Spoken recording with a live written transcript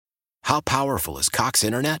How powerful is Cox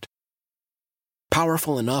Internet?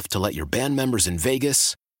 Powerful enough to let your band members in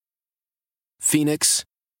Vegas, Phoenix,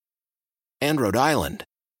 and Rhode Island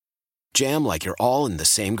jam like you're all in the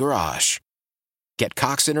same garage. Get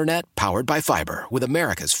Cox Internet powered by fiber with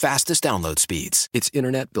America's fastest download speeds. It's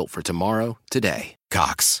internet built for tomorrow, today.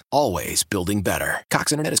 Cox, always building better.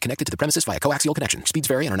 Cox Internet is connected to the premises via coaxial connection. Speeds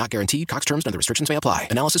vary and are not guaranteed. Cox terms and other restrictions may apply.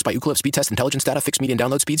 Analysis by Ookla Speed Test Intelligence Data. Fixed median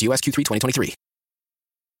download speeds. US Q3 2023.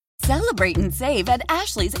 Celebrate and save at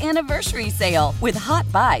Ashley's Anniversary Sale. With Hot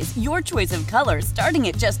Buys, your choice of colors starting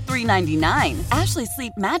at just $3.99. Ashley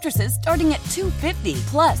Sleep mattresses starting at $2.50.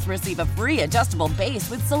 Plus, receive a free adjustable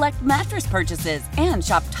base with select mattress purchases. And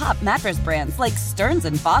shop top mattress brands like Stearns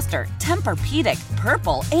 & Foster, Tempur-Pedic,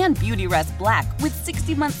 Purple, and Beautyrest Black with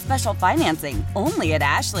 60-month special financing. Only at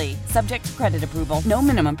Ashley. Subject to credit approval. No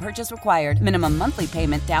minimum purchase required. Minimum monthly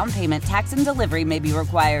payment, down payment, tax, and delivery may be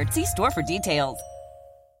required. See store for details.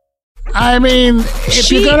 I mean,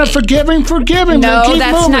 if you're going to forgive him, No, keep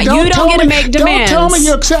that's moving. not. You don't get to make demands. Don't tell me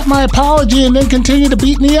you accept my apology and then continue to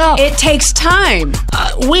beat me up. It takes time.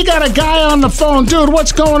 We got a guy on the phone. Dude,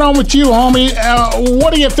 what's going on with you, homie?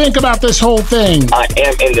 What do you think about this whole thing? I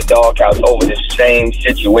am in the doghouse over the same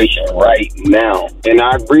situation right now. And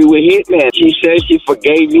I agree with Hitman. She says she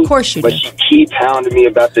forgave me. Of course you But do. she keeps hounding me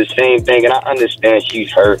about the same thing. And I understand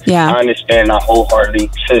she's hurt. Yeah. I understand. I wholeheartedly,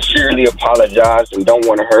 sincerely apologize and don't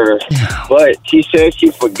want to hurt her. But she says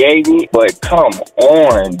she forgave me. But come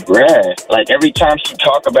on, bruh. Like every time she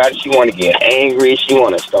talk about it, she want to get angry. She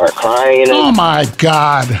want to start crying. Oh, my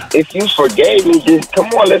God. If you forgave me, just come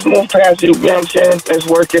on, let's move past it. You know what I'm saying? Let's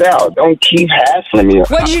work it out. Don't keep hassling me.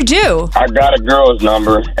 What'd you do? I got a girl's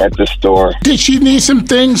number at the store. Did she need some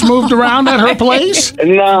things moved around at her place?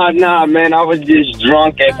 Nah, man. I was just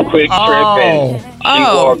drunk at Quick Trip and she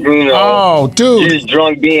walked, dude. just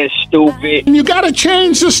drunk being stupid. You got to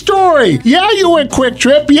change the story. Yeah, you went Quick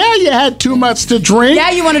Trip. Yeah, you had too much to drink.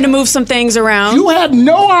 Yeah, you wanted to move some things around. You had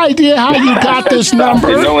no idea how you got this number.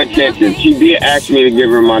 No intention. She did ask me to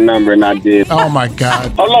give her my number, and I did. Oh, my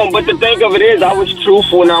God. Hold on, but the thing of it is, I was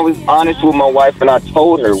truthful and I was honest with my wife, and I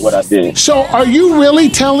told her what I did. So are you really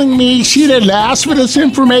telling me she didn't ask for this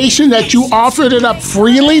information, that you offered it up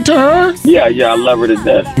freely to her? Yeah, I love her to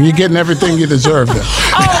death. You're getting everything you deserve then.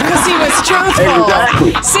 Oh, because he was truthful.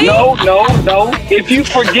 Exactly. See? No. If you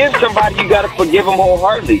forgive somebody, you got to forgive them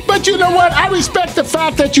wholeheartedly. But you know what? I respect the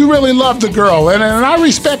fact that you really love the girl. And I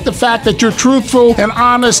respect the fact that you're truthful and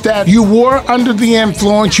honest, that you were under the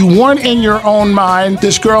influence. You weren't in your own mind.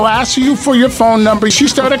 This girl asked you for your phone number. She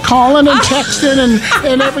started calling and texting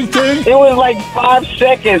and everything. It was like 5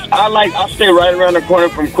 seconds. I stay right around the corner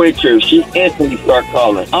from Quick Trip. She instantly start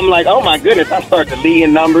calling. I'm like, oh my goodness. I start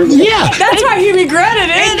deleting numbers. Yeah. That's why he regretted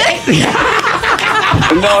it.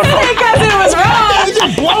 No. Because it was wrong. You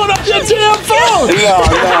just blowing up your damn phone. No.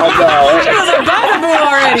 He was a bugaboo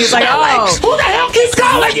already. He's like, oh. Who the hell keeps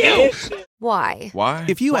calling you? Why?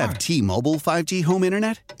 If you have T-Mobile 5G home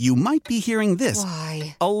internet, you might be hearing this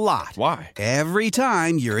Why? a lot. Why? Every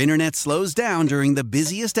time your internet slows down during the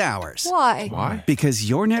busiest hours. Why? Because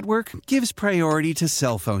your network gives priority to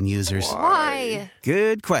cell phone users. Why?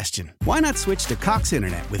 Good question. Why not switch to Cox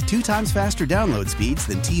Internet with 2 times faster download speeds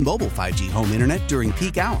than T-Mobile 5G home internet during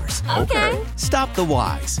peak hours? Okay. Stop the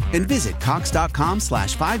whys and visit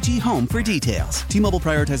cox.com/5G home for details. T-Mobile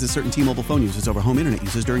prioritizes certain T-Mobile phone users over home internet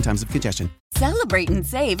users during times of congestion. Celebrate and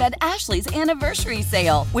save at Ashley's Anniversary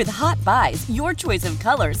Sale. With Hot Buys, your choice of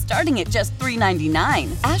colors starting at just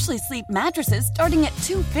 $3.99. Ashley Sleep mattresses starting at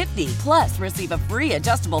 $2.50. Plus, receive a free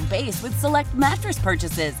adjustable base with select mattress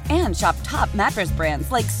purchases. And shop top mattress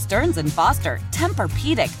brands like Stearns & Foster,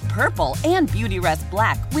 Tempur-Pedic, Purple, and Beautyrest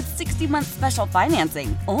Black with 60-month special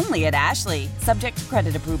financing. Only at Ashley. Subject to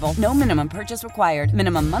credit approval. No minimum purchase required.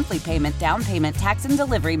 Minimum monthly payment, down payment, tax, and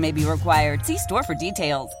delivery may be required. See store for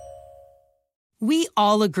details. We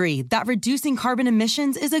all agree that reducing carbon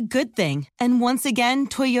emissions is a good thing. And once again,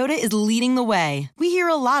 Toyota is leading the way. We hear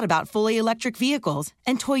a lot about fully electric vehicles,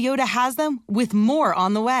 and Toyota has them with more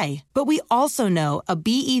on the way. But we also know a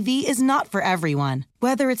BEV is not for everyone.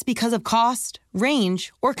 Whether it's because of cost,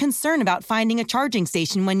 range, or concern about finding a charging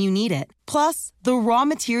station when you need it. Plus, the raw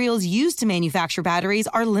materials used to manufacture batteries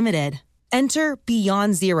are limited. Enter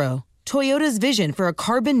Beyond Zero, Toyota's vision for a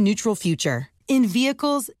carbon-neutral future. In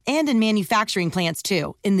vehicles and in manufacturing plants,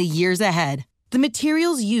 too, in the years ahead. The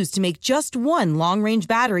materials used to make just one long-range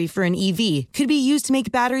battery for an EV could be used to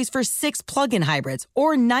make batteries for 6 plug-in hybrids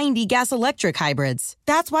or 90 gas-electric hybrids.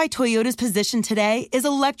 That's why Toyota's position today is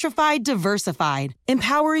electrified, diversified,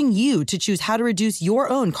 empowering you to choose how to reduce your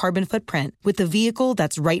own carbon footprint with the vehicle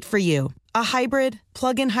that's right for you. A hybrid,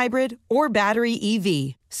 plug-in hybrid, or battery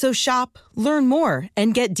EV. So shop, learn more,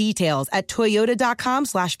 and get details at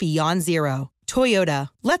toyota.com/beyond zero. Toyota,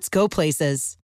 let's go places.